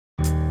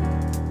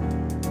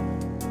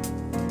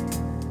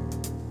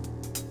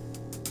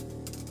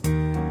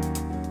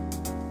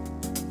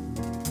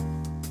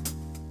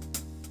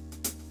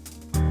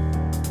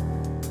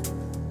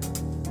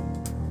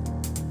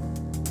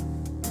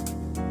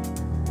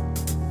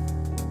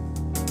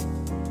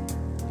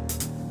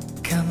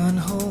and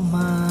hold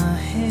my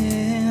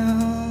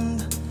hand.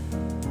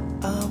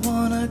 I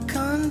wanna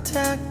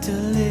contact the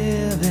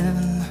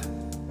living.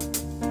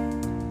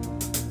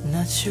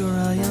 Not sure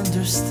I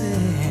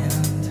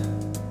understand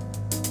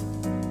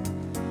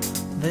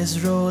this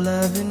role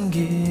I've been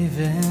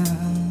given.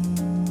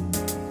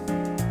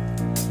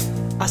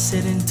 I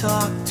sit and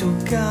talk to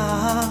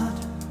God,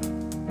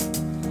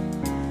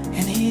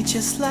 and He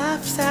just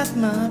laughs at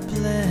my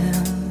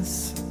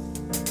plans.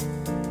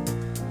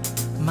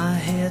 My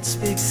head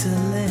speaks a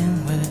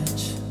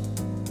language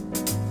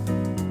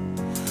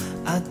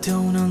I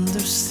don't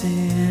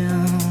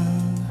understand.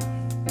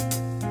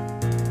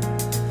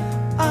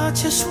 I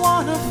just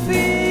wanna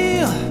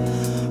feel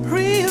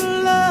real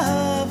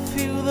love,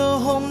 feel the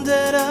home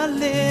that I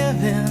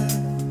live in.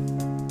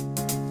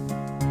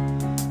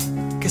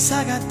 'Cause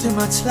I got too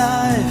much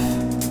life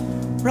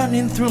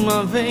running through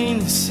my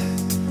veins,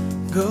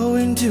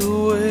 going to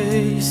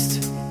waste.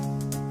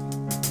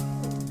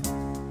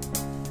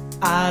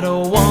 I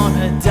don't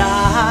wanna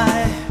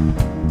die,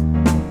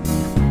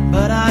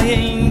 but I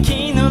ain't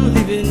keen on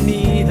living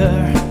either.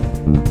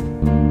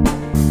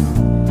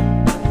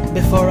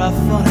 Before I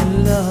fall in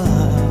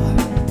love,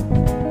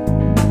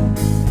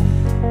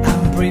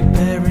 I'm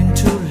preparing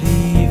to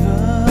leave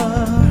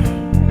her.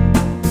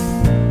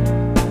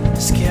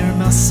 Scare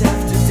myself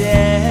to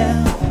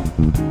death,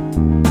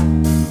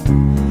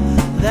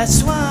 that's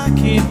why I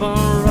keep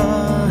on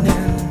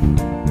running.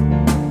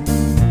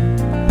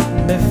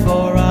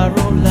 Before I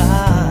roll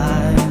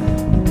live,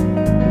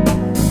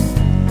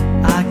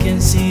 I can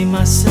see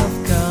myself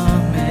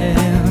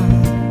coming.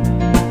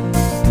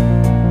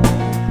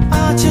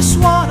 I just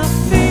wanna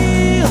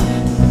feel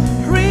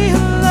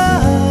real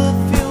love,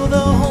 feel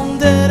the home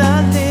that I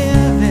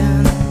live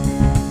in.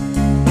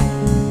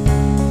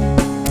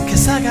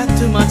 'Cause I got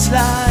too much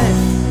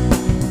life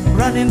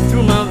running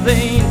through my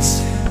veins,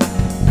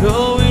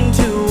 going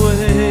to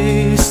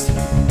waste.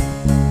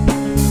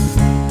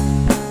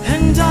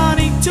 And I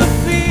need to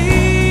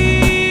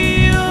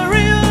feel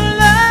real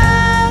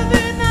love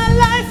in a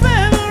life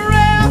ever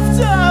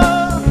after.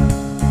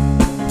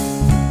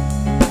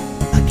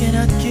 I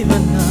cannot give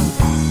enough.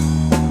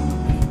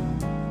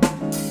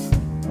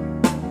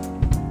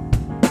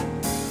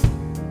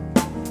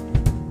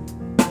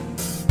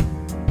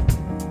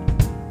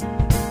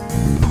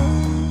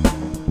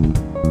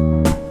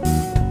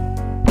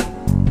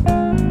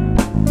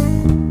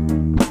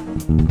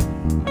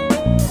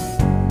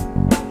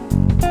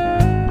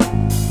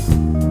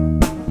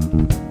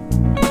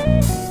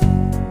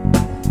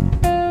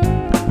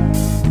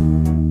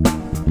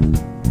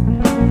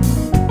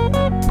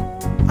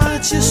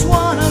 I just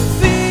wanna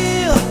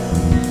feel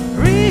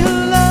real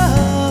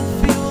love,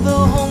 feel the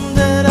home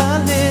that I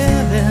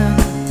live in.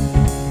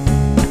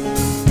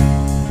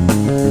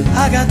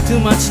 I got too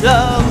much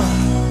love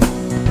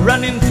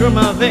running through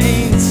my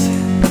veins,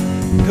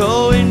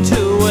 going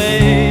to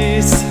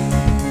waste.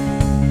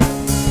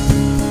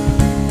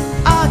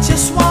 I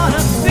just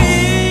wanna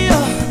feel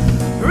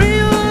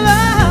real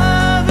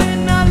love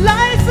in a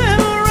life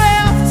ever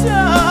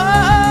after.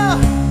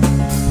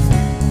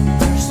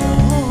 There's a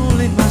hole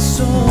in my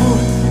soul,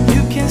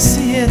 you can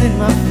see it in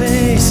my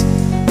face.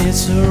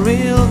 It's a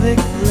real big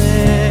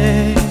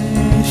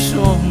place,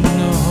 oh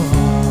no.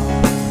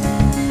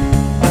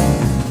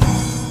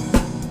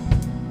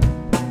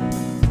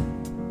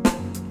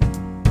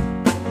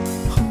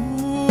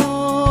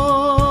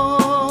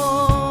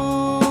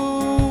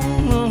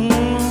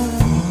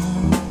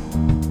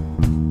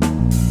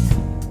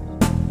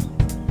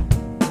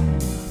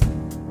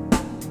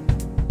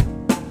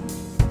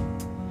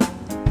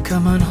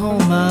 Come on,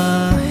 hold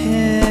my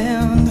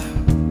hand.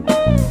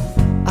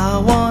 I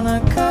wanna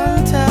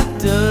contact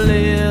the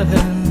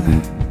living.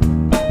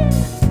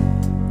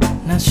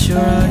 Not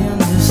sure I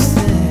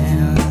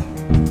understand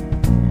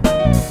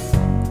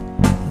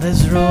this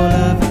role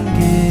I've been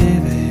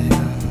given.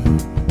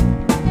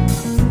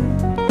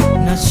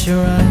 Not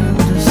sure I understand.